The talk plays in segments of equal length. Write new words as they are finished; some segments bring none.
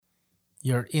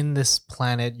you're in this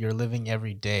planet, you're living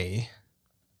every day,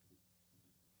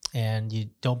 and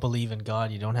you don't believe in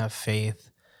God, you don't have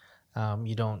faith,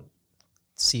 you don't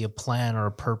see a plan or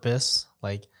a purpose,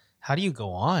 like how do you go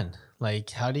on?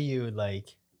 Like how do you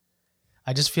like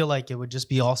I just feel like it would just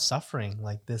be all suffering.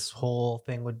 Like this whole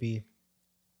thing would be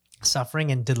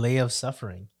suffering and delay of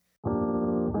suffering.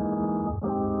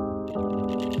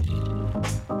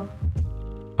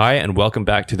 Hi, and welcome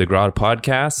back to the Grod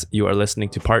Podcast. You are listening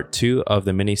to part 2 of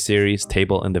the mini-series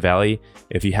Table in the Valley.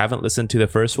 If you haven't listened to the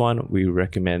first one, we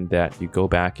recommend that you go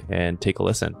back and take a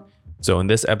listen. So in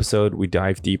this episode, we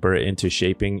dive deeper into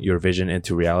shaping your vision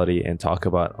into reality and talk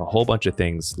about a whole bunch of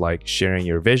things like sharing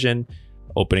your vision,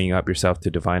 opening up yourself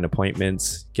to divine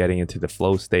appointments, getting into the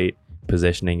flow state,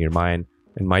 positioning your mind,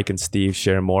 and Mike and Steve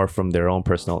share more from their own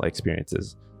personal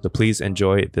experiences. So please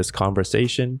enjoy this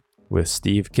conversation with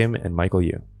Steve Kim and Michael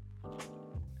Yu.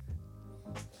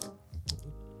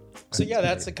 So yeah,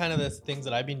 that's the kind of the things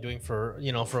that I've been doing for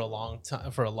a long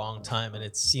time, and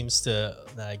it seems to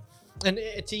like, and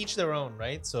to each their own,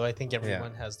 right? So I think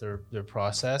everyone has their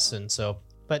process, and so,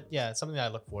 but yeah, it's something that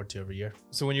I look forward to every year.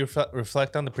 So when you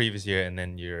reflect on the previous year and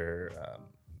then your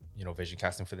vision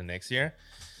casting for the next year,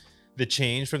 the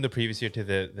change from the previous year to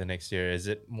the next year, is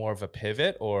it more of a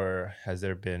pivot, or has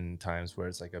there been times where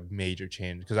it's like a major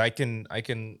change? Because I can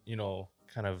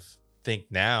kind of think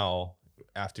now,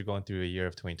 after going through a year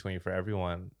of 2020 for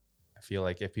everyone, I feel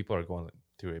like if people are going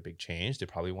through a big change, they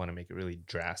probably want to make it really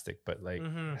drastic. But like,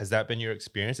 has that been your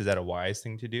experience? Is that a wise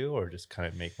thing to do, or just kind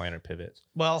of make minor pivots?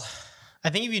 Well, I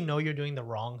think if you know you're doing the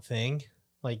wrong thing,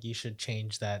 like you should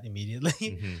change that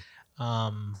immediately.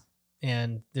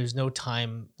 And there's no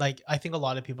time. Like I think a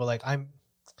lot of people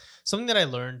something that I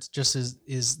learned just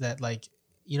is that, like,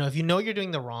 if you know you're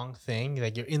doing the wrong thing,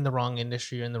 like you're in the wrong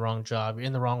industry, you're in the wrong job, you're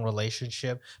in the wrong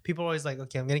relationship, people are always like,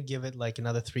 okay, I'm going to give it like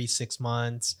another 3-6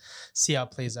 months, see how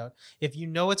it plays out. If you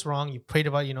know it's wrong, you prayed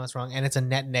about it, it's wrong, and it's a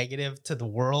net negative to the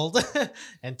world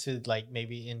and to like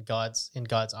maybe in God's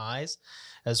eyes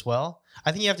as well,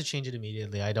 I think you have to change it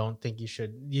immediately. I don't think you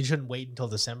shouldn't wait until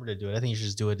December to do it. I think you should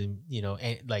just do it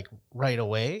like right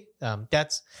away.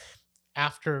 That's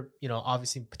after,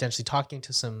 obviously potentially talking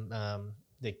to some,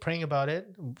 like praying about it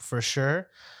for sure,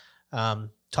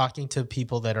 talking to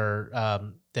people that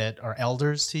are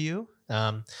elders to you,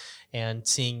 and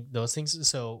seeing those things.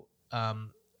 So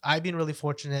I've been really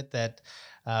fortunate that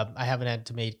I haven't had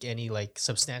to make any like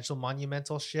substantial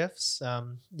monumental shifts,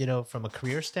 from a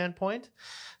career standpoint.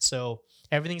 So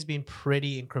everything's been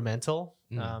pretty incremental.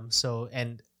 So,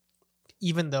 and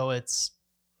even though it's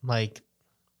like,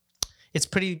 it's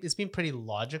been pretty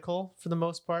logical for the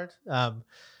most part.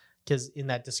 Because in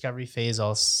that discovery phase,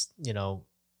 so it's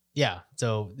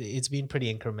been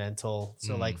pretty incremental.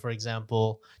 So like, for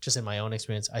example, just in my own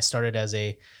experience, I started as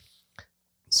a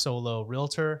solo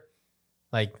realtor,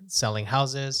 like selling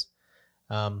houses.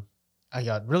 I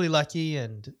got really lucky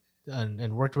and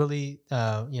worked really,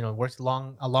 worked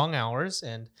long hours,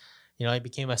 and, I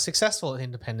became a successful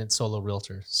independent solo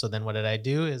realtor. So then what did I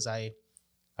do is I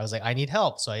was like, I need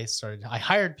help. So I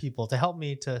hired people to help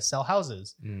me to sell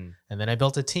houses. And then I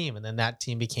built a team, and then that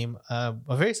team became a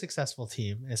very successful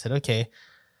team. I said, okay,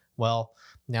 well,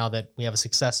 now that we have a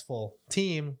successful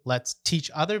team, let's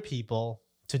teach other people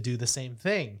to do the same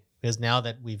thing. Because now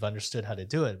that we've understood how to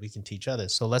do it, we can teach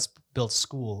others. So let's build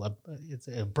school. It's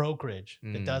a brokerage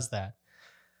that does that.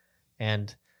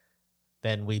 And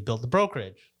then we built the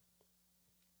brokerage.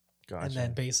 Gotcha. And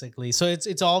then basically, so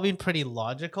it's all been pretty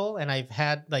logical. And I've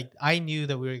had, like, I knew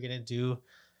that we were going to do,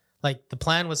 like, the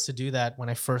plan was to do that when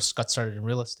I first got started in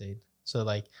real estate. So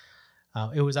like,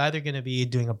 it was either going to be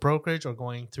doing a brokerage or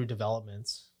going through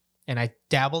developments. And I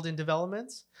dabbled in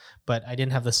developments, but I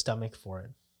didn't have the stomach for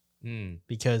it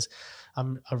because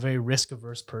I'm a very risk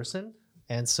averse person.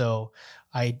 And so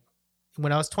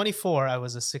when I was 24, I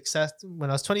was a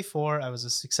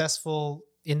successful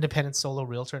independent solo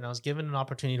realtor, and I was given an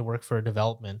opportunity to work for a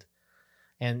development.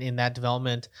 And in that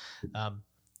development,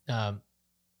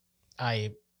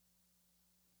 I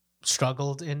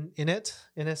struggled in it,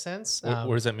 in a sense.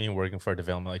 What does that mean, working for a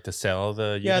development? Like to sell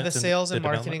the units? Yeah, the sales and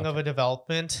marketing of a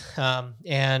development. My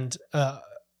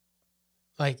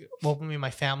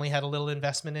family had a little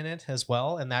investment in it as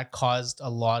well, and that caused a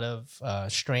lot of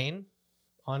strain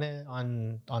on it,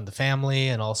 on the family,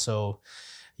 and also,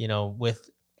 with.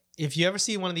 If you ever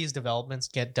see one of these developments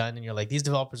get done and you're like, these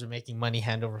developers are making money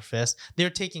hand over fist, they're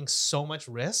taking so much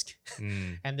risk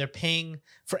and they're paying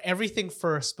for everything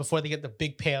first before they get the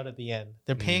big payout at the end.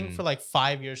 They're paying for like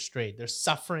 5 years straight. They're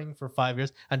suffering for 5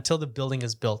 years until the building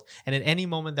is built. And at any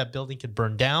moment that building could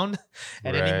burn down,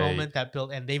 at any moment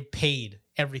and they've paid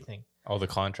everything. All the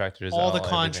contractors. All the everything.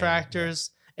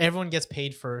 contractors, everyone gets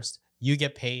paid first. You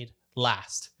get paid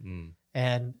last.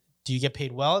 And do you get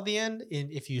paid well at the end?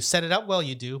 If you set it up well,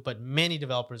 you do, but many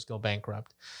developers go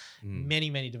bankrupt.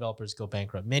 Many developers go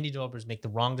bankrupt. Many developers make the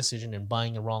wrong decision in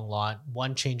buying the wrong lot.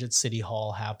 One change at City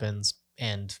Hall happens,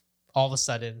 and all of a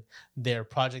sudden, their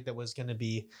project that was going to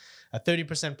be a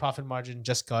 30% profit margin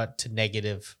just got to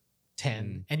negative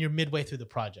 10, and you're midway through the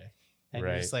project. And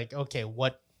you're just like, okay,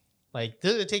 what? Like,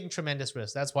 they're taking tremendous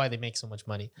risks. That's why they make so much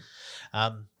money.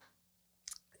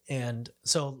 And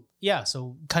so, yeah,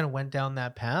 so kind of went down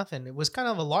that path, and it was kind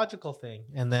of a logical thing.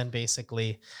 And then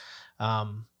basically, I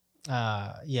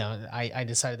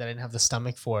decided that I didn't have the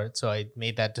stomach for it. So I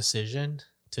made that decision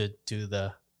to do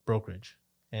the brokerage.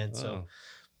 And so,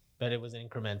 but it was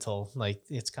incremental. Like,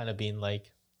 it's kind of been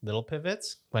like little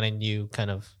pivots when I knew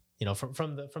kind of,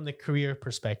 from the career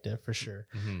perspective for sure.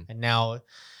 And now,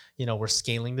 we're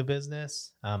scaling the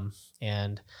business, and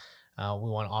we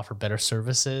want to offer better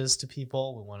services to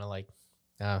people. We want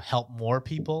to help more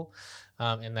people,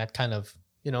 and that kind of,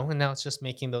 and now it's just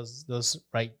making those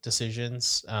right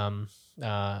decisions, and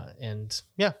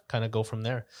kind of go from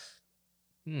there.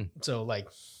 So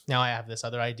now I have this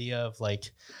other idea of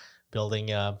building,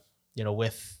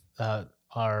 with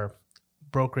our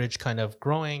brokerage kind of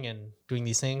growing and doing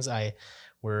these things.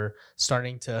 We're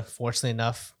starting to, fortunately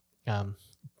enough,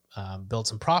 build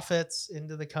some profits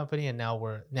into the company, and now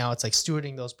it's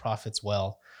stewarding those profits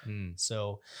well.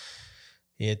 So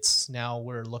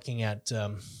we're looking at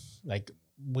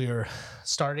we're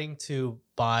starting to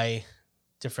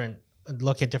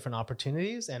look at different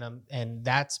opportunities, and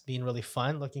that's been really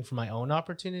fun, looking for my own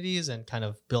opportunities and kind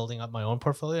of building up my own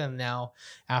portfolio. And now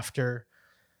after,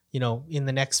 in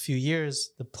the next few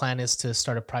years, the plan is to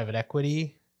start a private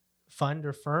equity fund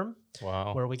or firm.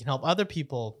 Wow. Where we can help other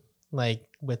people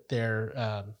with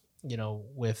their,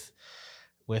 with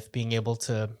being able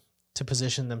to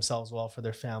position themselves well for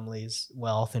their family's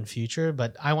wealth and future.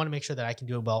 But I want to make sure that I can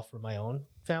do it well for my own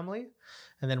family.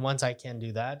 And then once I can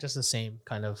do that, just the same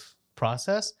kind of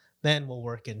process, then we'll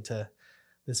work into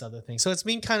this other thing. So it's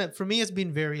been for me, it's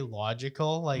been very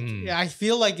logical. I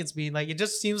feel like it's been it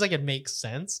just seems like it makes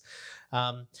sense.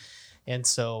 And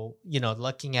so,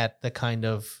 looking at the kind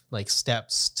of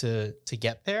steps to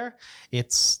get there,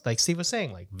 it's like Steve was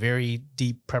saying, very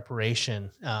deep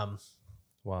preparation.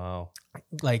 Wow.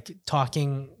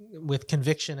 Talking with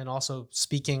conviction and also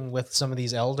speaking with some of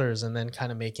these elders, and then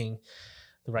kind of doing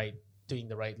the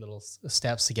right little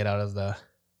steps to get out in the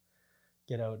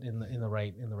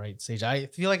right stage. I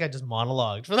feel like I just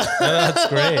monologued for that. No, that's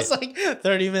great. It's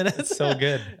 30 minutes. So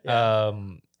good. Yeah.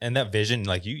 And that vision,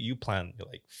 you plan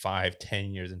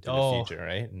 5-10 years into the future,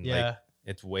 right? And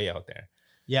it's way out there.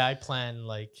 Yeah, I plan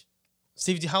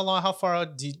Steve, how far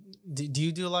out do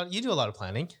you do a lot? You do a lot of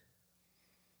planning.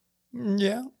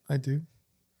 Yeah, I do.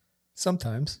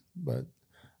 Sometimes, but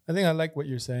I think I like what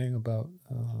you're saying about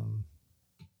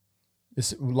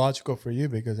it's logical for you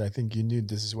because I think you knew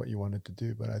this is what you wanted to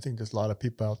do. But I think there's a lot of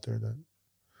people out there that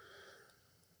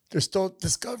they're still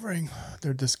discovering.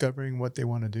 They're discovering what they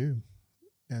want to do.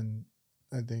 And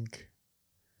I think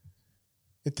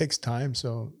it takes time.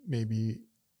 So maybe,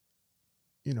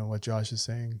 what Josh is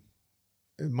saying,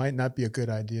 it might not be a good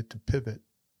idea to pivot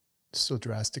so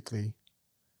drastically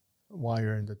while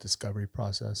you're in the discovery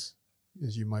process,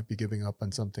 is you might be giving up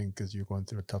on something because you're going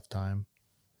through a tough time.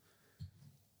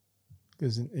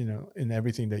 Because, in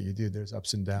everything that you do, there's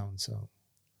ups and downs. So,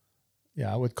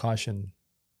 yeah, I would caution,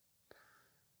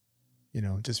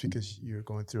 just because you're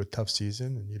going through a tough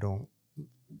season and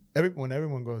when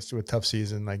everyone goes through a tough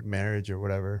season, like marriage or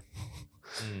whatever,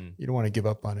 you don't want to give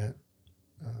up on it.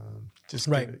 Just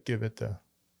give it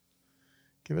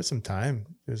some time.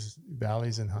 There's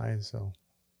valleys and highs. So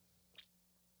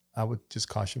I would just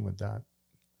caution with that.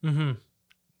 Mm-hmm.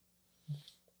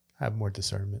 Have more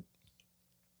discernment.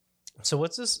 So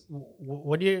what's this?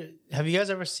 Have you guys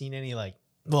ever seen any have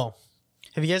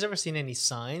you guys ever seen any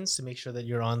signs to make sure that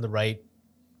you're on the right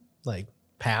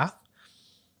path?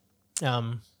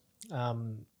 What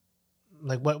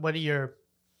are your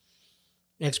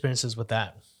experiences with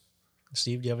that?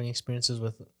 Steve, do you have any experiences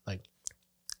with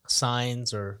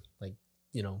signs or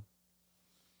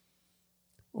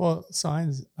Well,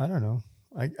 signs, I don't know.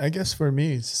 I guess for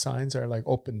me, signs are like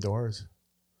open doors.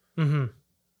 Mm-hmm.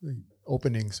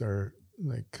 Openings are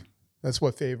that's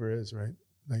what favor is, right?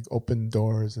 Open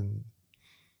doors and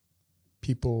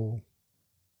people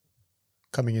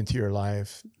coming into your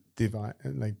life,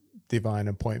 divine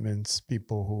appointments,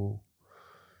 people who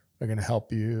are going to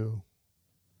help you.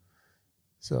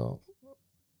 So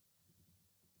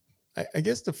I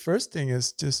guess the first thing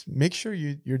is just make sure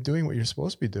you're doing what you're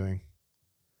supposed to be doing.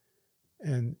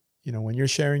 And, you know, when you're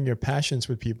sharing your passions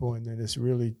with people and then it's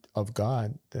really of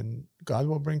God, then God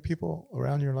will bring people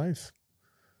around your life.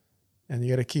 And you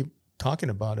got to keep talking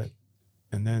about it.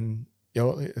 And then, you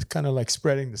know, it's kind of like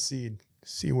spreading the seed,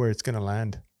 see where it's going to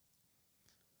land.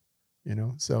 You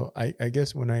know, so I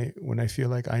guess when I feel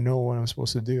like I know what I'm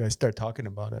supposed to do, I start talking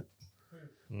about it.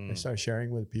 I start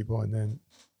sharing with people, and then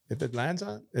if it lands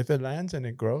and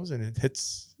it grows and it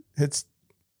hits,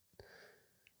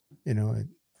 you know, it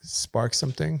sparks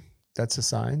something, that's a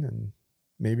sign. And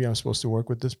maybe I'm supposed to work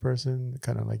with this person,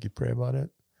 kind of like you pray about it.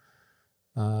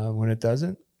 When it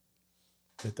doesn't,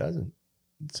 it doesn't.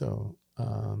 So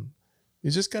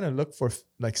you just gotta look for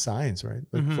like signs, right?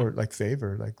 Look for like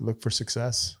favor, like look for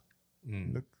success.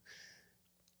 Look.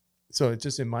 So it's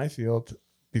just in my field.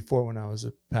 Before, when I was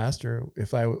a pastor,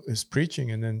 if I was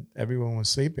preaching and then everyone was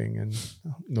sleeping and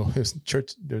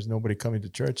there's nobody coming to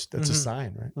church, that's a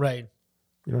sign, right? Right.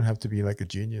 You don't have to be like a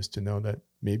genius to know that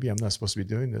maybe I'm not supposed to be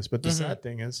doing this. But the sad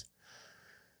thing is,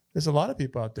 there's a lot of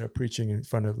people out there preaching in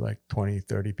front of like 20,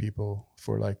 30 people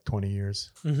for like 20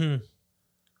 years. And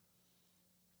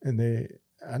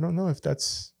I don't know if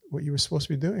that's what you were supposed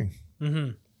to be doing.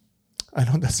 I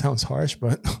know that sounds harsh,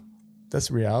 but that's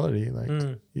reality.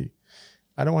 Like,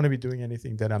 I don't want to be doing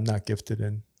anything that I'm not gifted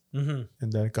in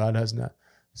and that God has not.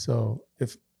 So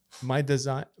if my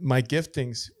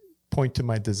giftings point to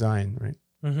my design,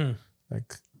 right?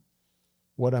 Like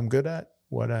what I'm good at,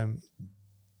 what I'm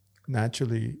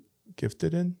naturally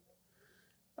gifted in,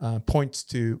 points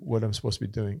to what I'm supposed to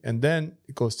be doing. And then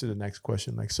it goes to the next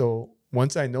question. Like, so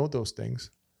once I know those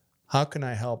things, how can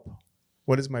I help?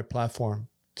 What is my platform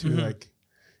to like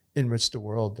enrich the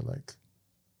world, to like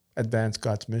advance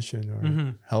God's mission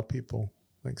or help people?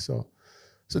 Like, so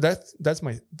that's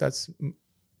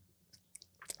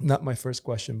not my first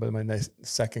question, but my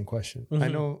second question. I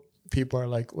know people are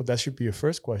like, well, that should be your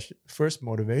first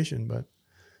motivation, but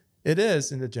it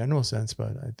is in the general sense.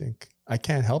 But I think I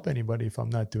can't help anybody if I'm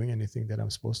not doing anything that I'm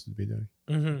supposed to be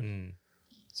doing.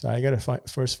 So I got to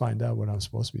first find out what I'm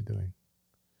supposed to be doing,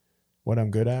 what I'm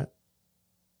good at,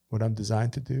 what I'm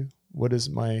designed to do. What is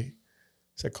my,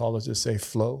 psychologists say,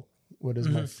 flow? What is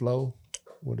my flow?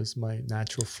 What is my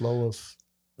natural flow of?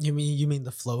 You mean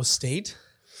the flow state?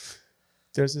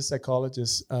 There's a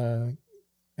psychologist, I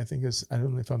think I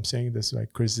don't know if I'm saying this right,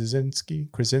 Krasinski.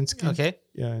 Okay.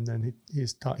 Yeah, and then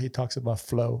he talks about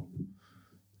flow.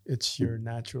 It's your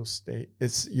natural state.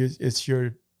 It's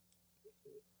your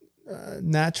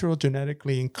natural,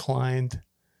 genetically inclined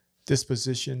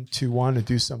disposition to want to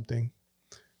do something.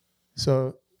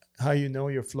 So how you know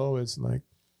your flow is like,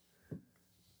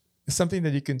 it's something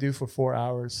that you can do for 4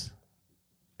 hours,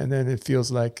 and then it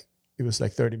feels like it was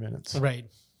like 30 minutes. Right.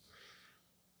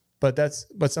 But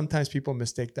sometimes people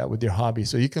mistake that with your hobby.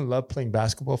 So you can love playing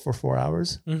basketball for 4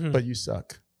 hours, but you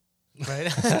suck. Right.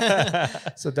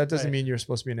 So that doesn't mean you're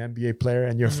supposed to be an NBA player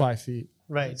and you're 5 feet.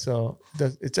 Right. So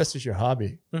it's just your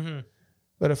hobby.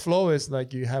 But a flow is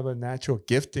like you have a natural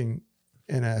gifting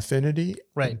and an affinity.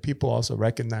 Right. And people also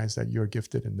recognize that you're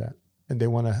gifted in that, and they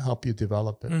want to help you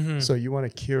develop it. So you want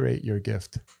to curate your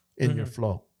gift in your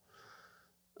flow.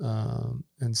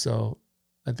 And so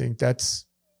I think that's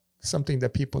something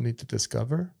that people need to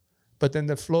discover. But then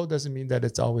the flow doesn't mean that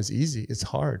it's always easy. It's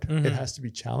hard. It has to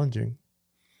be challenging.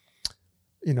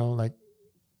 You know, like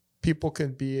people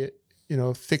could be, you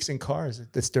know, fixing cars.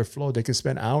 That's their flow. They can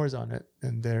spend hours on it,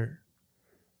 and they're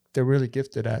really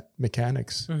gifted at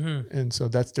mechanics. And so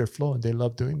that's their flow, and they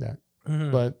love doing that.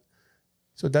 But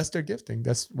so that's their gifting.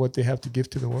 That's what they have to give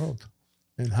to the world.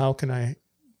 And how can I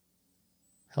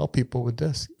help people with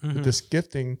this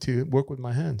gifting to work with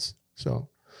my hands? So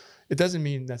it doesn't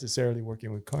mean necessarily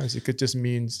working with cars. It could just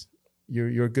means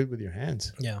you're good with your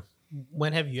hands. Yeah.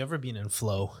 When have you ever been in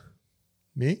flow?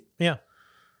 Me? Yeah.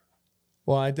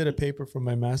 Well, I did a paper for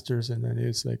my master's, and then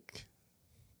it's like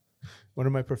one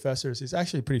of my professors, he's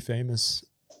actually pretty famous.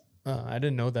 I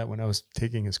didn't know that when I was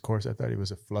taking his course. I thought he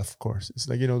was a fluff course. It's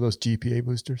like, you know, those GPA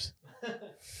boosters.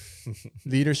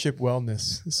 Leadership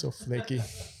wellness. It's so flaky.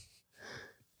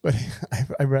 But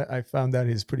I found out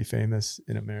he's pretty famous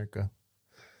in America.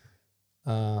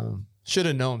 Should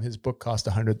have known his book cost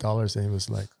 $100, and he was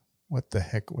like, what the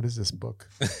heck? What is this book?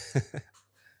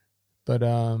 But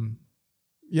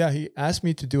yeah, he asked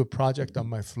me to do a project on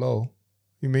my flow.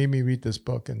 He made me read this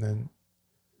book, and then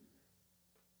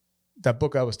that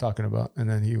book I was talking about, and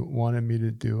then he wanted me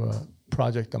to do a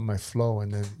project on my flow,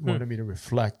 and then wanted me to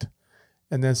reflect.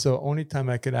 And then so only time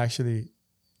I could actually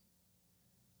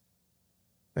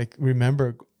like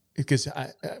remember, because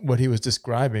what he was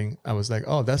describing, I was like,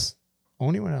 oh, that's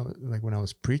only when I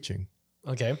was preaching.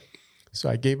 Okay. So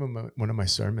I gave him one of my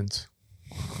sermons.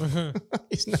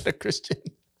 He's not a Christian.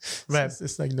 Right.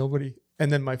 It's like nobody.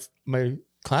 And then my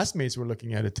classmates were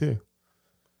looking at it too.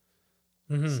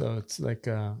 So it's like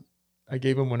I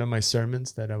gave him one of my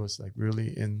sermons that I was like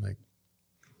really in like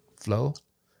flow,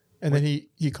 and then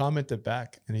he commented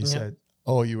back and he said,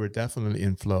 "Oh, you were definitely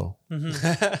in flow."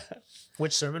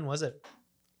 Which sermon was it?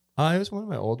 It was one of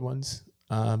my old ones,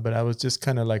 but I was just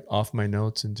kind of like off my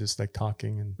notes and just like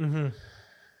talking,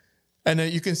 and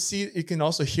you can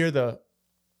also hear the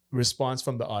response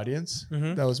from the audience.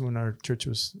 That was when our church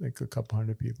was like a couple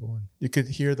hundred people, and you could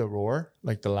hear the roar,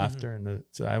 like the laughter, and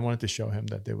so I wanted to show him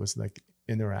that there was like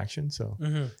interaction. So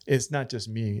it's not just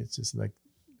me; it's just like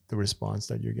the response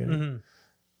that you're getting.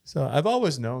 So I've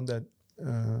always known that,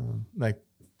 like,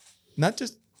 not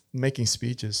just making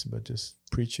speeches, but just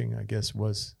preaching, I guess,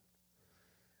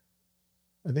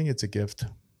 I think it's a gift.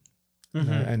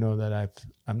 I know that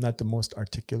I'm not the most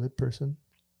articulate person.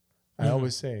 I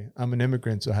always say I'm an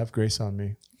immigrant, so have grace on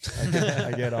me.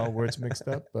 I get all words mixed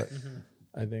up, but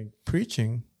I think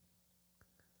preaching,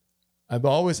 I've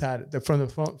always had it. From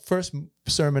the first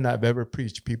sermon I've ever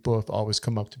preached, people have always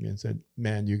come up to me and said,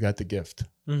 "Man, you got the gift."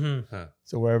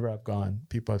 So wherever I've gone,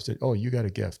 people have said, "Oh, you got a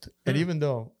gift." And even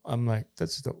though I'm like,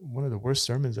 that's one of the worst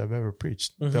sermons I've ever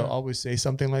preached, they'll always say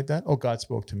something like that. "Oh, God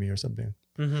spoke to me," or something.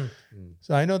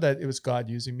 So I know that it was God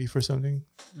using me for something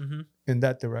in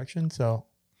that direction. So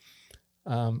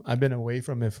I've been away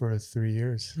from it for 3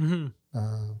 years.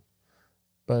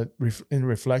 But in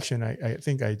reflection, I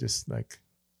think I just like,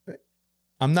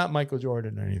 I'm not Michael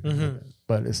Jordan or anything, like that,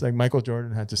 but it's like Michael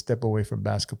Jordan had to step away from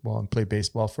basketball and play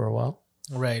baseball for a while.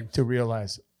 Right. To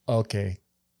realize, okay,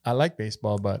 I like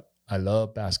baseball, but I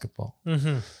love basketball.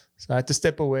 So I had to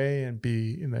step away and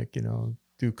be like,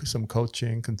 do some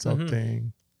coaching,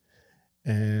 consulting,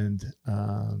 and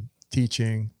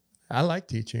teaching. I like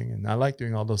teaching and I like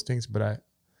doing all those things, but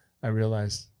I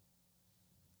realized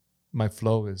my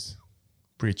flow is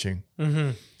preaching.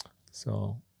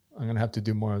 So I'm going to have to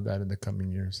do more of that in the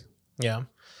coming years. Yeah.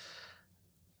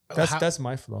 That's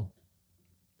my flow.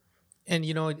 And,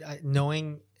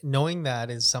 knowing that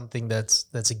is something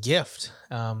that's a gift.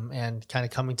 And kind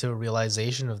of coming to a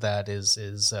realization of that is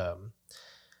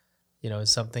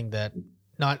something that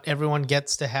not everyone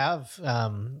gets to have,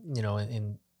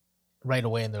 in right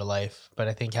away in their life. But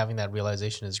I think having that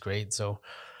realization is great. So,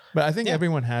 but I think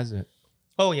everyone has it.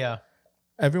 Oh yeah.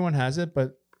 Everyone has it,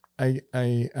 but I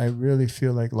really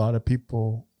feel like a lot of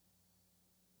people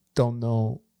don't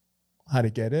know how to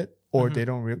get it, or they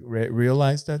don't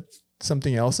realize that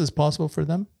something else is possible for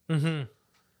them. And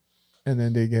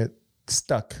then they get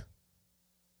stuck.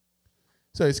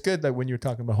 So it's good that when you're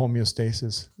talking about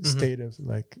homeostasis, state of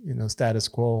like, status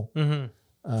quo,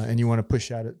 and you want to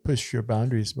push your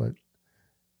boundaries. But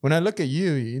when I look at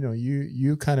you,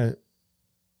 you kind of,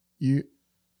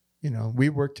 we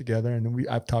work together and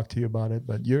I've talked to you about it,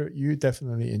 but you're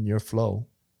definitely in your flow,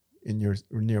 in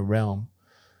your realm.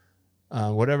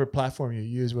 Whatever platform you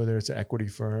use, whether it's an equity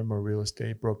firm or real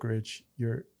estate brokerage,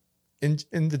 you're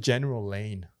in the general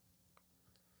lane.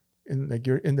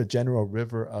 You're in the general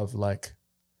river of like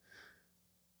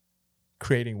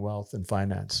creating wealth and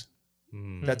finance.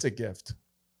 That's a gift,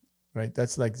 right?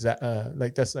 That's like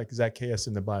Zacchaeus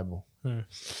in the Bible.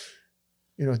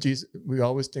 Jesus, we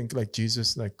always think like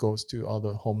Jesus like goes to all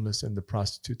the homeless and the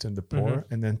prostitutes and the poor,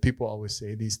 and then people always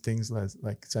say these things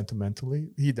like sentimentally.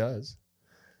 He does,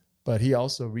 but he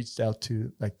also reached out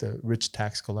to like the rich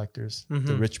tax collectors,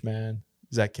 the rich man.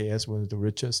 Zacchaeus was the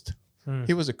richest.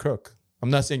 He was a crook. I'm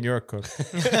not saying you're a crook,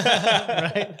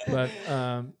 right? But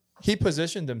he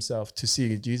positioned himself to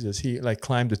see Jesus. He like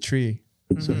climbed a tree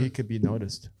so he could be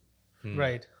noticed,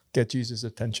 right? Get Jesus'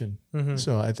 attention.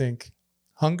 So I think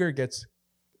hunger gets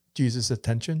Jesus'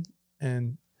 attention,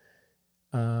 and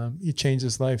he changed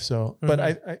his life. So,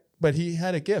 but he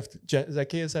had a gift.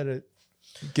 Zacchaeus had a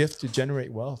gift to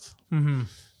generate wealth, and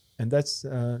that's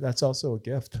also a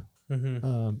gift.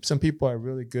 Some people are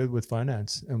really good with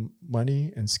finance and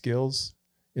money and skills,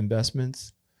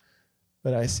 investments,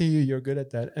 but I see you're good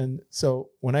at that. And so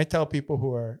when I tell people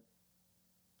who are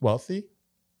wealthy,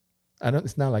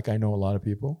 it's not like I know a lot of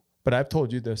people, but I've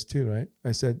told you this too, right?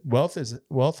 I said,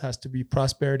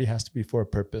 prosperity has to be for a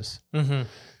purpose. And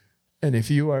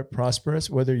if you are prosperous,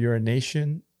 whether you're a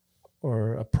nation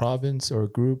or a province or a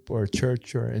group or a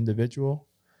church or an individual,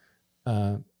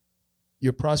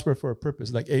 you're prosperous for a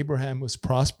purpose. Like Abraham was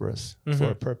prosperous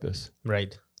for a purpose.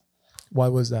 Right. Why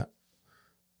was that?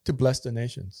 To bless the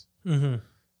nations.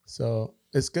 So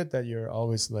it's good that you're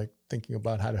always like thinking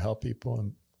about how to help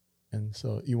people. And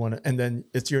so you want to, and then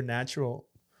it's your natural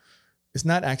it's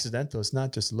not accidental. It's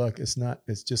not just luck.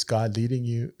 It's just God leading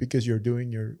you, because you're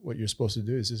doing what you're supposed to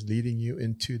do is just leading you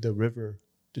into the river,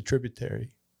 the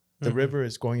tributary. The river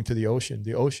is going to the ocean.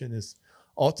 The ocean is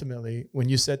ultimately, when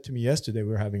you said to me yesterday, we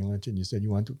were having lunch and you said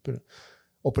you want to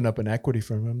open up an equity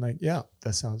firm. I'm like, yeah,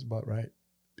 that sounds about right.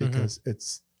 Because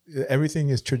everything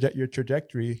is your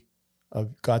trajectory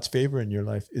of God's favor in your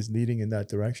life is leading in that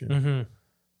direction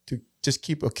to just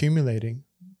keep accumulating.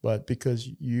 But because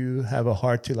you have a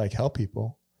heart to like help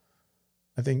people,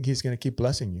 I think he's going to keep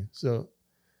blessing you. So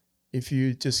if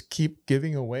you just keep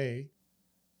giving away,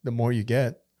 the more you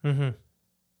get, then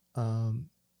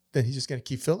he's just going to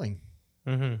keep filling.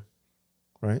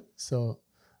 Right. So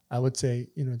I would say,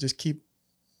 just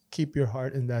keep your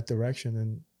heart in that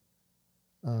direction,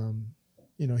 and,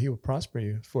 he will prosper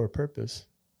you for a purpose.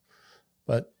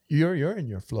 But you're in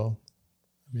your flow.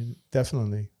 I mean,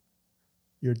 definitely.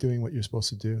 You're doing what you're supposed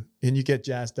to do, and you get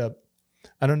jazzed up.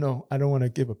 I don't know. I don't want to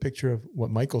give a picture of what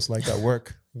Michael's like at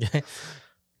work.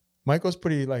 Michael's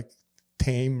pretty like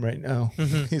tame right now.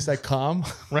 He's like calm.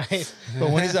 Right.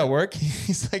 But when he's at work,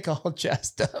 he's like all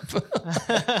jazzed up.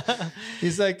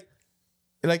 He's like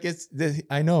it's this,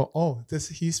 I know. Oh,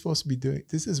 he's supposed to be doing.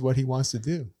 This is what he wants to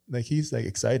do. Like he's like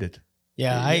excited.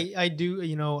 Yeah, I do.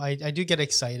 I do get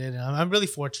excited, and I'm really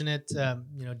fortunate.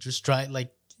 Just try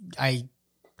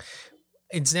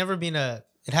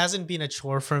it hasn't been a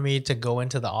chore for me to go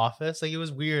into the office. Like it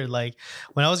was weird. Like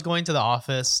when I was going to the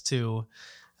office to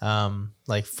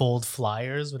like fold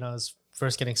flyers when I was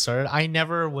first getting started, I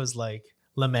never was like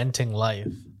lamenting life.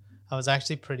 I was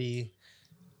actually pretty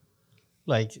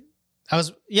like I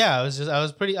was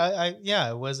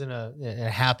in a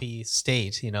happy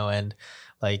state, and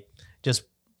like just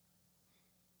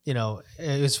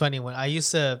it was funny when I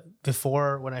used to,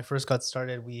 before when I first got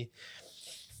started, we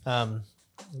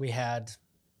had,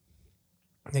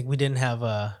 like, we didn't have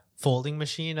a folding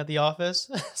machine at the office.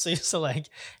 So I used to like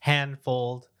hand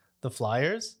fold the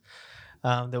flyers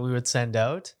that we would send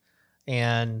out.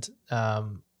 And I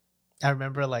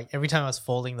remember like every time I was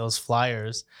folding those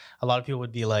flyers, a lot of people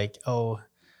would be like, oh,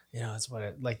 it's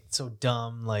like so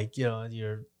dumb. Like,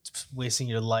 you're wasting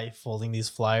your life folding these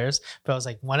flyers. But I was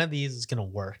like, one of these is going to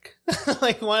work.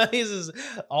 Like one of these is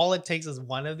all it takes is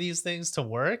one of these things to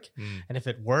work. And if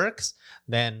it works,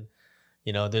 then,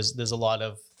 there's a lot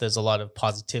of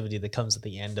positivity that comes at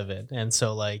the end of it. And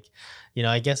so like,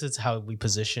 I guess it's how we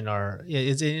position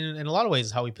it's in a lot of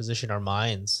ways how we position our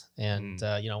minds. And,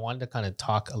 I wanted to kind of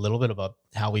talk a little bit about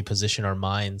how we position our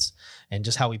minds and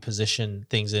just how we position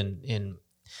things in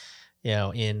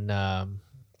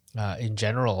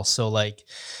general. So like,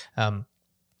 how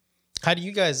do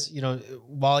you guys,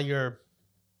 while you're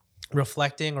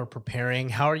reflecting or preparing,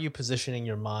 how are you positioning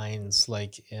your minds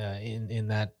like in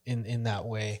that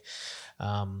way?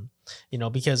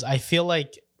 Because I feel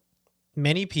like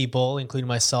many people, including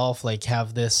myself, like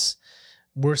have this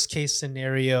worst case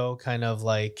scenario kind of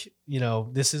like,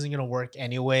 this isn't going to work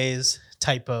anyways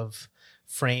type of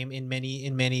frame in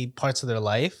many parts of their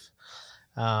life.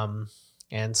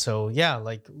 And so, yeah,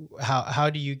 like how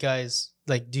do you guys,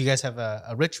 like, do you guys have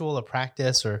a ritual, a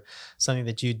practice, or something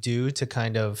that you do to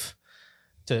kind of,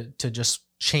 to just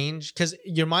change? Because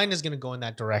your mind is going to go in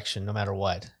that direction no matter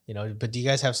what, but do you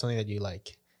guys have something that you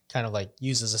like kind of like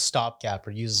use as a stopgap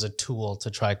or use as a tool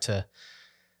to try to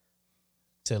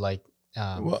like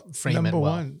frame it well? Number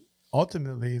one,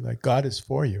 ultimately, like God is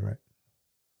for you, right?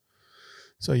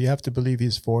 So you have to believe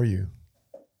he's for you.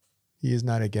 He is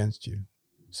not against you.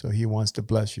 So he wants to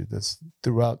bless you. That's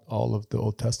throughout all of the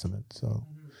Old Testament. So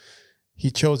he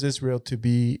chose Israel to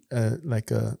be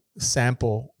like a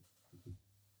sample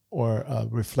or a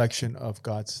reflection of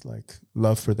God's like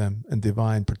love for them and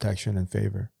divine protection and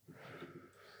favor.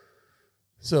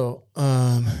 So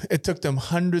it took them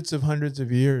hundreds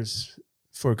of years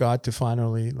for God to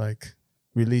finally like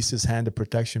release his hand of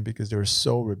protection because they were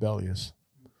so rebellious.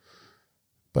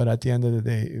 But at the end of the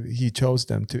day, he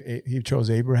chose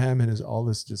Abraham and all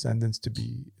his descendants to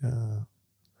be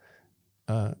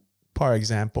par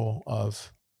example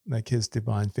of like his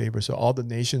divine favor. So all the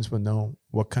nations would know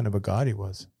what kind of a God he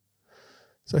was.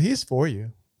 So he's for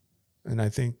you. And I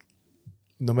think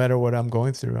no matter what I'm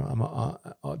going through,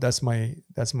 that's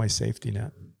my safety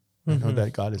net. I know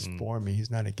that God is for me.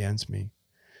 He's not against me.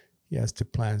 He has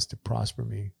plans to prosper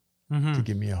me, to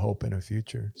give me a hope and a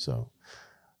future. So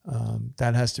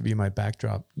that has to be my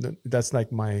backdrop. That's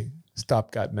like my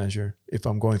stopgap measure. If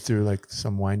I'm going through like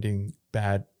some winding,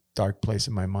 bad, dark place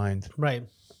in my mind, right?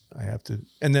 I have to,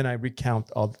 and then I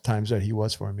recount all the times that he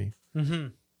was for me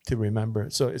to remember.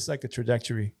 So it's like a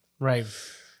trajectory, right?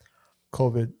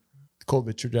 COVID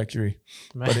trajectory,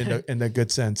 right. But in the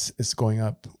good sense, it's going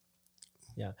up.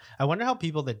 Yeah. I wonder how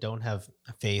people that don't have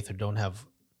faith or don't have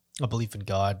a belief in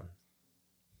God,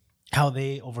 how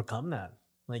they overcome that.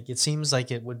 Like, it seems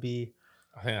like it would be.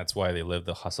 I think that's why they live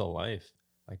the hustle life.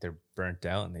 Like, they're burnt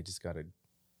out and they just got to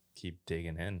keep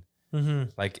digging in. Mm-hmm.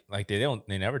 Like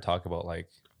they never talk about like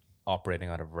operating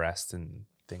out of rest and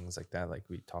things like that, like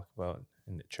we talk about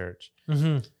in the church.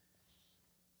 Mm-hmm.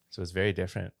 So it's very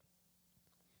different.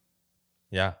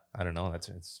 Yeah, I don't know.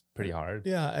 It's pretty hard.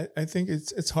 Yeah, I think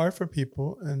it's hard for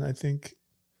people, and I think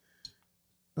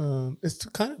it's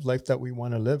the kind of life that we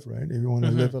want to live, right? If you want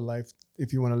to live a life,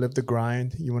 if you want to live the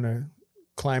grind, you want to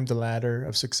climb the ladder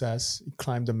of success,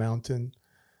 climb the mountain.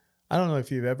 I don't know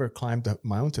if you've ever climbed a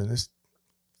mountain. It's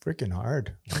freaking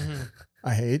hard.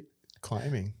 I hate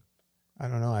climbing. I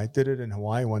don't know. I did it in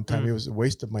Hawaii one time. It was a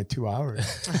waste of my 2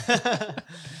 hours.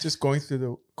 Just going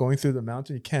through the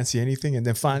mountain, you can't see anything, and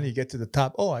then finally you get to the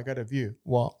top. Oh, I got a view.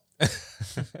 Well,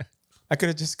 I could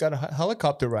have just got a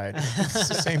helicopter ride. It's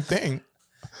the same thing.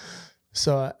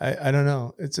 So I don't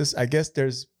know. It's just, I guess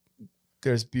there's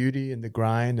beauty in the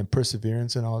grind and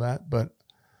perseverance and all that. But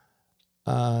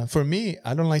for me,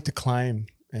 I don't like to climb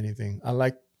anything. I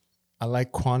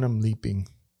like quantum leaping.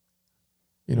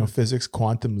 You know, physics,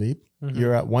 quantum leap.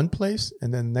 You're at one place,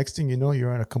 and then the next thing you know,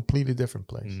 you're at a completely different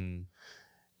place.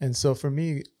 And so for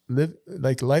me,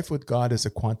 life with God is a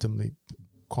quantum leap.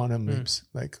 Quantum leaps.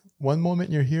 Like one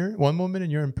moment you're here, one moment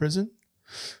and you're in prison.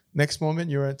 Next moment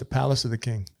you're at the palace of the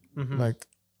king. Like,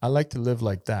 I like to live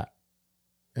like that.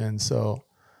 And so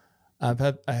I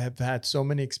have had so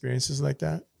many experiences like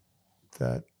that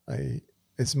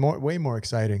it's way more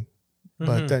exciting.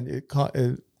 But then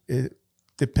it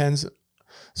depends.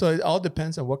 So it all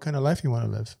depends on what kind of life you want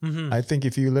to live. I think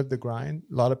if you live the grind,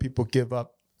 a lot of people give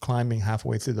up climbing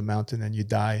halfway through the mountain and you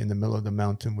die in the middle of the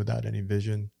mountain without any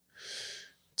vision.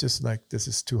 Just like, this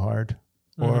is too hard.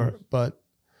 But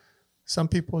some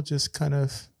people just kind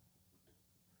of,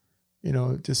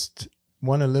 just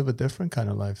want to live a different kind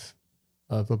of life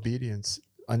of obedience,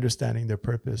 understanding their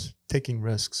purpose, taking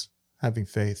risks, having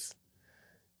faith,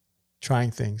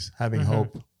 trying things, having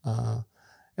hope.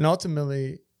 And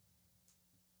ultimately,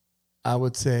 I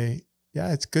would say,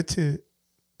 yeah, it's good to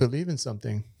believe in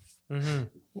something.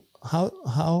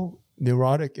 How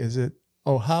neurotic is it?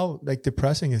 Oh, how like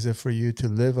depressing is it for you to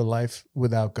live a life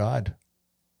without God?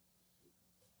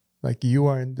 Like, you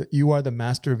are the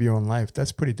master of your own life.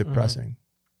 That's pretty depressing,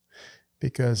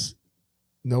 because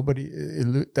nobody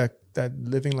that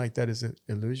living like that is an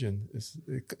illusion.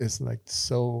 It's like,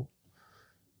 so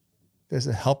there's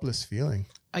a helpless feeling.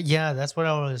 Yeah, that's what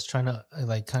I was trying to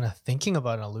like kind of thinking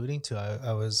about and alluding to.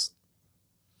 I was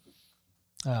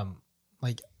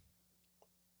like,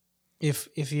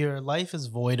 if your life is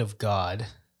void of God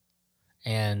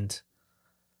and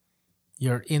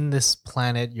you're in this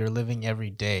planet, you're living every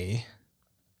day,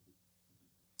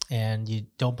 and you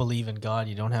don't believe in God,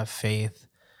 you don't have faith,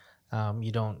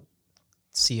 you don't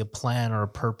see a plan or a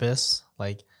purpose,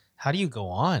 like, how do you go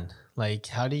on? Like,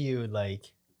 how do you,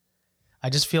 like, I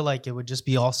just feel like it would just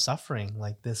be all suffering.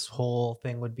 Like, this whole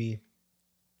thing would be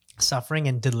suffering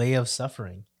and delay of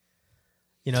suffering.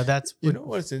 That's... You know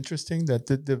what's interesting? That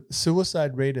the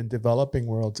suicide rate in developing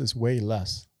worlds is way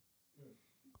less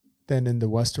than in the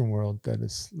Western world that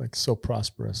is like so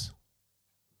prosperous.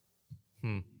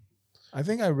 I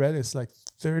think I read it's like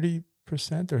 30%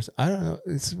 or I don't know.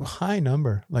 It's a high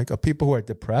number, like, of people who are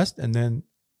depressed, and then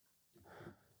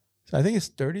so I think it's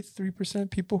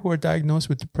 33% people who are diagnosed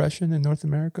with depression in North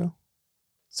America.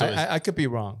 So I could be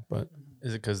wrong, but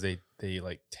is it because they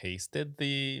like tasted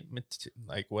the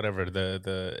like whatever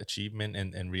the achievement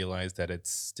and realized that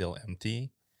it's still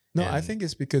empty? No, I think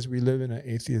it's because we live in an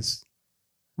atheist.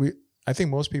 I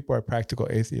think most people are practical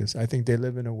atheists. I think they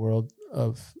live in a world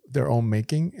of their own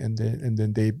making, and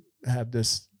then they have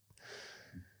this.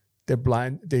 They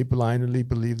blindly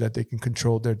believe that they can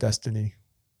control their destiny.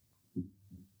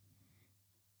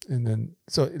 And then,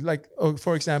 so like,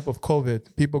 for example,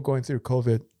 COVID, people going through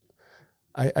COVID,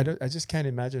 I just can't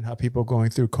imagine how people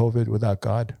going through COVID without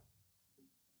God.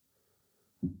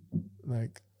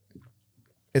 Like,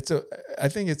 I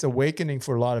think it's awakening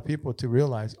for a lot of people to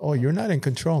realize, oh, you're not in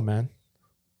control, man.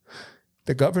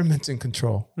 The government's in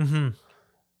control.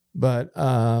 But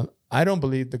I don't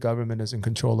believe the government is in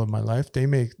control of my life. They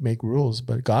make rules,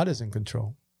 but God is in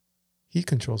control. He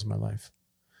controls my life.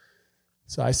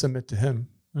 So I submit to him.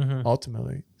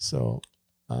 Ultimately. So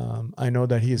I know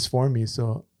that he is for me.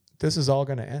 So this is all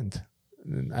going to end.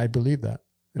 And I believe that.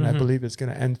 And I believe it's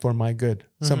going to end for my good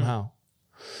somehow.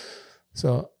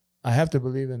 So I have to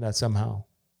believe in that somehow.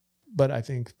 But I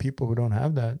think people who don't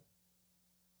have that,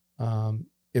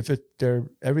 if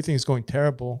everything is going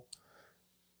terrible,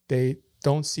 they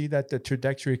don't see that the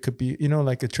trajectory could be, you know,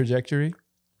 like a trajectory.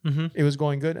 Mm-hmm. It was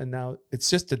going good, and now it's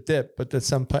just a dip. But that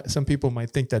some people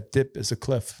might think that dip is a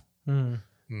cliff,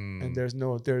 and there's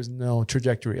no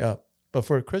trajectory up. But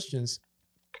for Christians,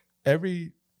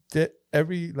 every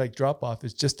like drop off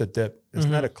is just a dip. It's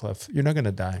not a cliff. You're not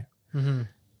gonna die.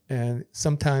 And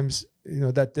sometimes, you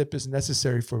know, that dip is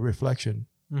necessary for reflection,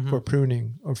 for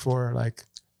pruning, or for like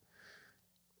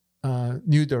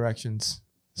new directions.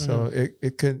 So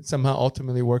it could somehow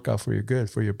ultimately work out for your good,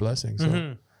 for your blessing.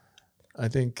 So I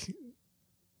think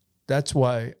that's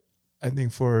why I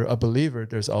think for a believer,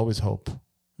 there's always hope.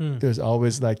 There's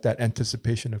always like that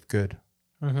anticipation of good.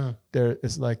 There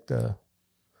is like the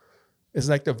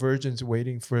virgins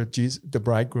waiting for Jesus, the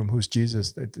bridegroom, who's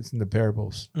Jesus. It's in the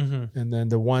parables. And then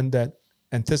the one that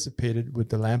anticipated with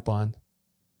the lamp on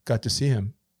got to see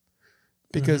him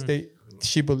because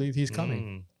she believed he's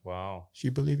coming. Wow. She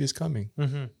believed he's coming.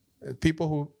 People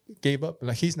who gave up,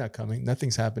 like he's not coming,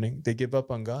 nothing's happening, they give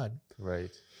up on God.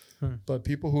 Right. But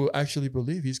people who actually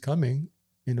believe he's coming,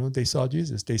 you know, they saw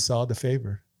Jesus, they saw the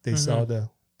favor, they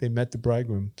they met the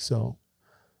bridegroom. So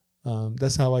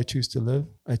that's how I choose to live.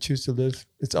 I choose to live.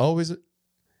 It's always,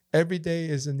 every day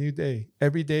is a new day.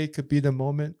 Every day could be the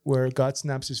moment where God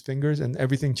snaps his fingers and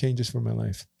everything changes for my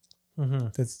life.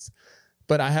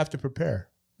 But I have to prepare.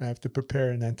 I have to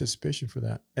prepare in anticipation for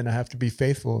that. And I have to be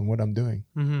faithful in what I'm doing.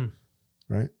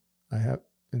 Right?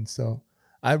 And so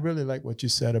I really like what you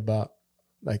said about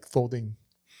like folding.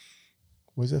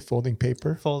 Was it folding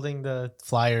paper? Folding the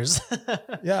flyers.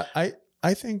 Yeah,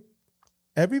 I think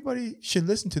everybody should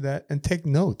listen to that and take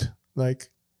note.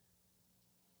 Like,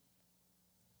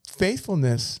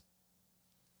 faithfulness,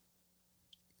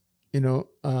 you know,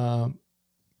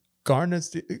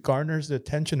 garners the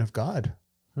attention of God.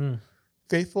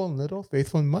 Faithful in little,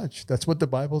 faithful in much. That's what the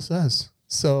Bible says.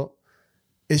 So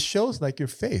it shows like your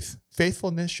faith.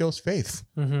 Faithfulness shows faith.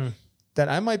 That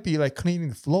I might be like cleaning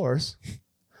the floors,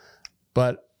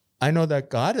 but I know that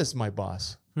God is my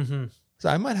boss. So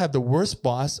I might have the worst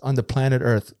boss on the planet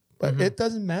Earth, but it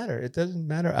doesn't matter. It doesn't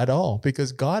matter at all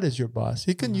because God is your boss.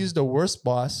 He can use the worst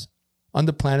boss on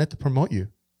the planet to promote you.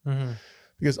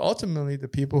 Because ultimately the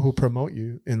people who promote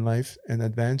you in life and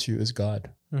advance you is God.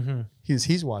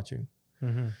 He's watching.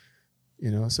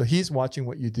 You know, so he's watching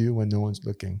what you do when no one's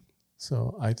looking.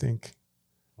 So I think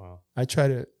I try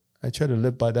to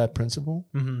live by that principle.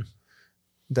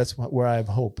 That's where I have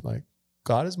hope. Like,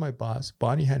 God is my boss.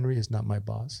 Bonnie Henry is not my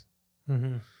boss.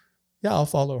 Yeah, I'll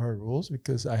follow her rules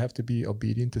because I have to be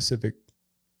obedient to civic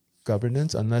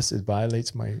governance unless it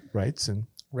violates my rights and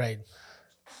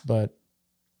but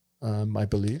my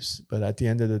beliefs. But at the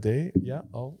end of the day, yeah,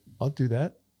 I'll do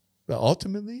that. But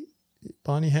ultimately,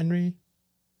 Bonnie Henry,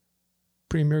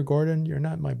 Premier Gordon, you're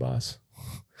not my boss.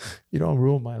 You don't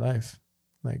rule my life.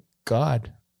 Like,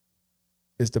 God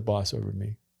is the boss over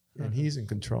me, and he's in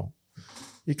control.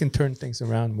 He can turn things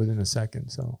around within a second.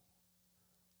 So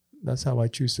that's how I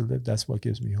choose to live. That's what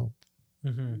gives me hope.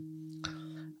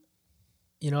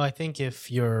 You know, I think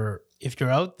if you're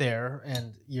out there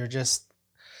and you're just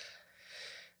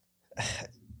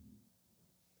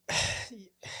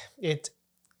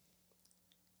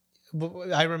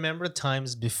I remember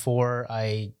times before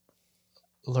I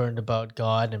learned about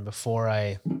God and before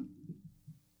I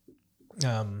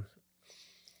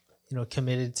you know,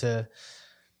 committed to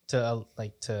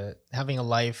having a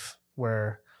life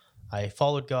where I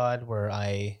followed God, where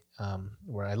I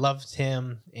loved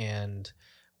him, and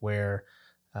where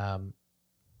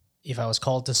if I was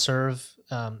called to serve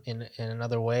in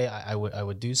another way, I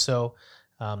would do so.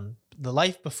 The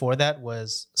life before that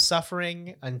was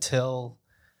suffering until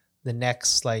the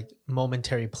next like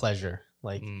momentary pleasure.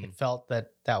 Like it felt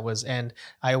that was, and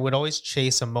I would always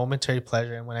chase a momentary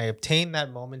pleasure. And when I obtained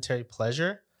that momentary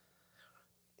pleasure,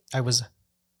 I was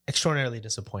extraordinarily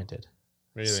disappointed.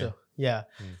 Really? So, yeah.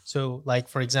 So like,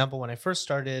 for example, when I first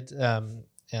started,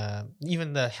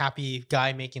 even the happy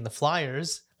guy making the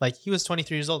flyers, like he was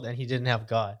 23 years old and he didn't have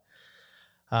God.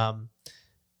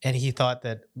 And he thought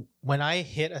that when I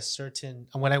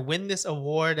win this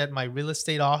award at my real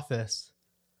estate office,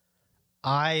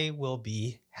 I will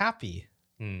be happy.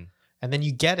 And then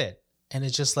you get it. And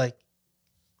it's just like,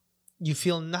 you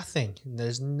feel nothing.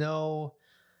 There's no,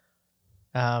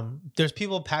 there's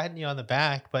people patting you on the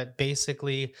back, but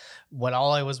basically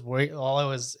all I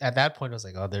was at that point was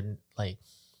like, oh, they're like,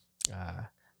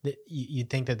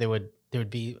 you'd think that there would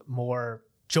be more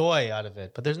joy out of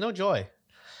it, but there's no joy.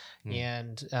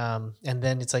 And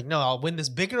then it's like, no, I'll win this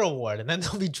bigger award, and then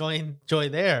there'll be joy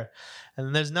there, and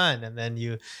then there's none. And then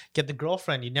you get the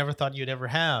girlfriend you never thought you'd ever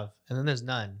have, and then there's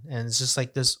none. And it's just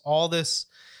like this, all this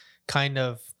kind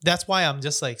of that's why I'm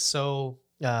just like so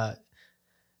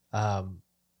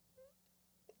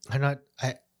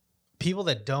people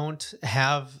that don't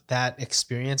have that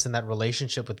experience and that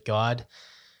relationship with God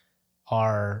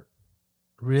are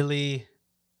really,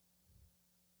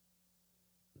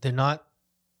 they'll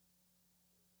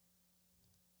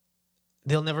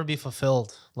never be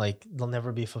fulfilled. Like they'll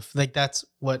never be fulfilled. Like that's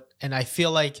what, and I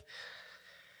feel like,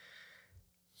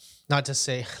 not to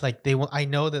say like I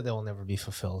know that they will never be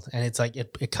fulfilled. And it's like,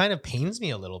 it kind of pains me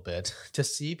a little bit to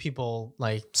see people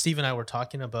like Steve and I were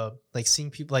talking about, like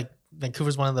seeing people like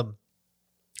Vancouver's one of the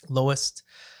lowest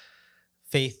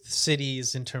faith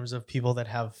cities in terms of people that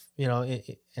have,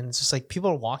 and it's just like people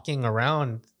are walking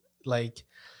around like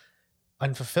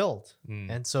unfulfilled.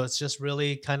 And so it's just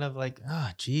really kind of like,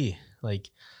 like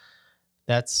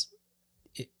it's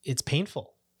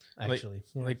painful. Actually,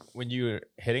 like when you were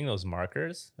hitting those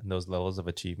markers and those levels of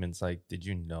achievements, like did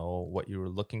you know what you were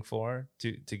looking for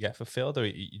to get fulfilled, or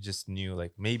you just knew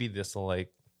like maybe this will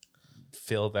like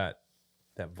fill that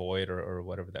void or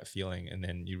whatever, that feeling, and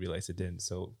then you realize it didn't?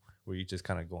 So were you just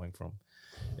kind of going from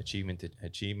achievement to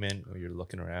achievement, or you're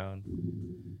looking around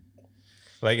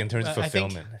like in terms of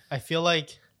fulfillment? I feel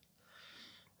like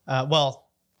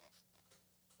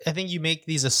I think you make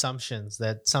these assumptions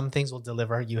that some things will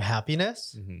deliver you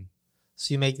happiness. Mm-hmm.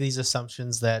 So you make these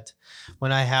assumptions that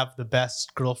when I have the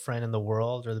best girlfriend in the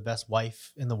world or the best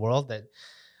wife in the world, that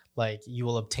like you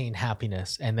will obtain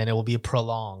happiness and then it will be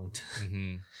prolonged.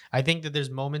 Mm-hmm. I think that there's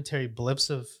momentary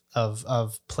blips of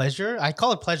pleasure. I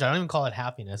call it pleasure. I don't even call it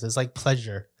happiness. It's like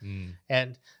pleasure.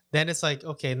 And then it's like,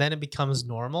 okay, then it becomes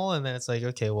normal. And then it's like,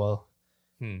 okay, well,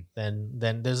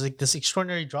 then there's like this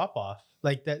extraordinary drop off.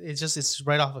 Like that, it's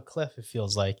right off a cliff, it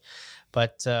feels like.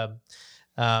 But,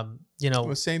 Well,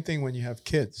 same thing when you have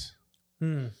kids.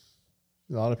 A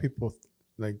lot of people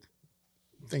like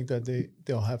think that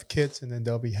they'll have kids and then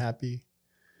they'll be happy.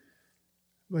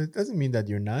 But it doesn't mean that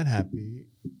you're not happy.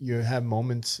 You have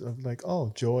moments of like,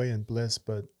 oh, joy and bliss.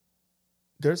 But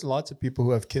there's lots of people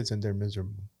who have kids and they're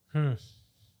miserable.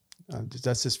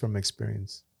 That's just from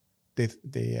experience. They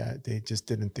just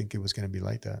didn't think it was going to be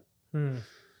like that.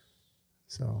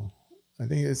 So I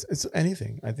think it's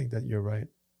anything. I think that you're right.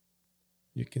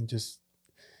 You can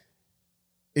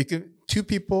two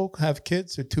people have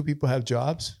kids or two people have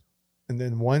jobs, and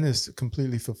then one is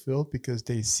completely fulfilled because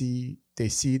they see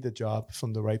the job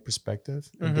from the right perspective,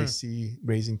 and they see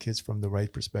raising kids from the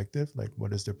right perspective. Like,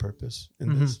 what is their purpose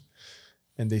in this?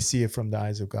 And they see it from the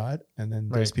eyes of God. And then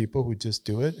there's people who just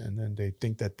do it, and then they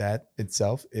think that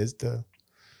itself is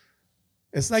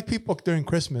it's like people during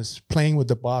Christmas playing with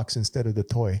the box instead of the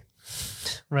toy.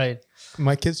 Right.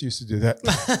 My kids used to do that.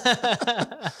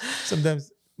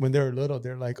 Sometimes when they're little,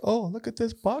 they're like, oh, look at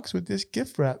this box with this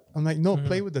gift wrap. I'm like, no,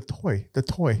 play with the toy.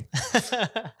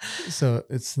 So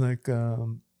it's like,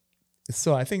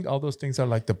 so I think all those things are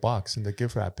like the box and the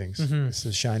gift wrappings. It's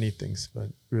the shiny things,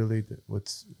 but really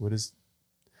what's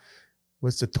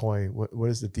the toy? What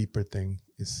is the deeper thing?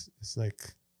 It's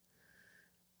like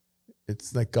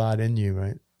God in you,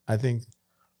 right? I think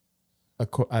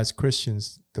as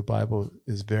Christians, the Bible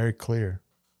is very clear.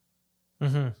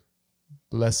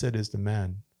 Blessed is the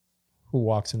man who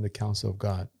walks in the counsel of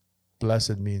God.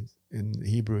 Blessed means, in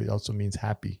Hebrew, it also means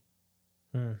happy.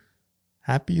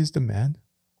 Happy is the man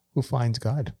who finds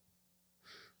God.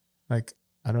 Like,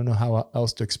 I don't know how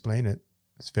else to explain it.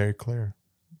 It's very clear.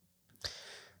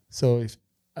 So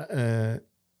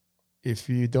if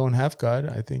you don't have God,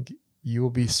 I think you will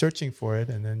be searching for it,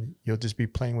 and then you'll just be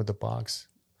playing with the box.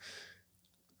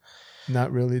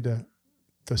 Not really the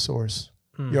source.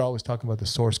 You're always talking about the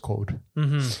source code.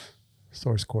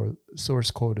 Source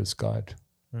code is God.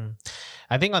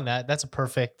 I think on that's a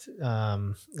perfect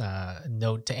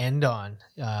note to end on.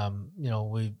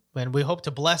 We hope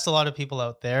to bless a lot of people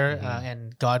out there,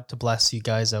 and God to bless you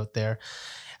guys out there.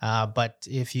 But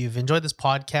if you've enjoyed this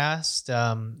podcast,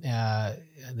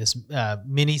 this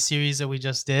mini series that we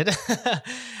just did,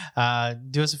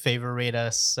 do us a favor, rate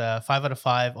us 5 out of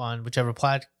 5 on whichever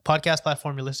podcast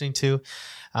platform you're listening to.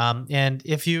 And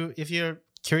if you're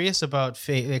curious about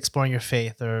exploring your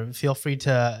faith, or feel free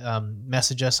to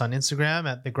message us on Instagram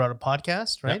at The Grotto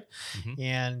Podcast, right?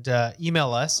 And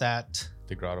email us at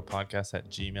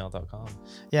thegrottopodcast@gmail.com.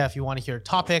 Yeah, if you want to hear a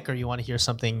topic, or you want to hear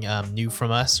something new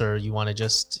from us, or you want to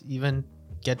just even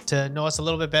get to know us a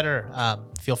little bit better,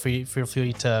 feel free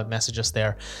to message us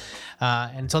there.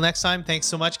 Until next time, thanks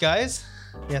so much, guys.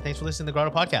 Yeah, thanks for listening to The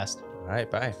Grotto Podcast. All right,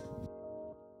 bye.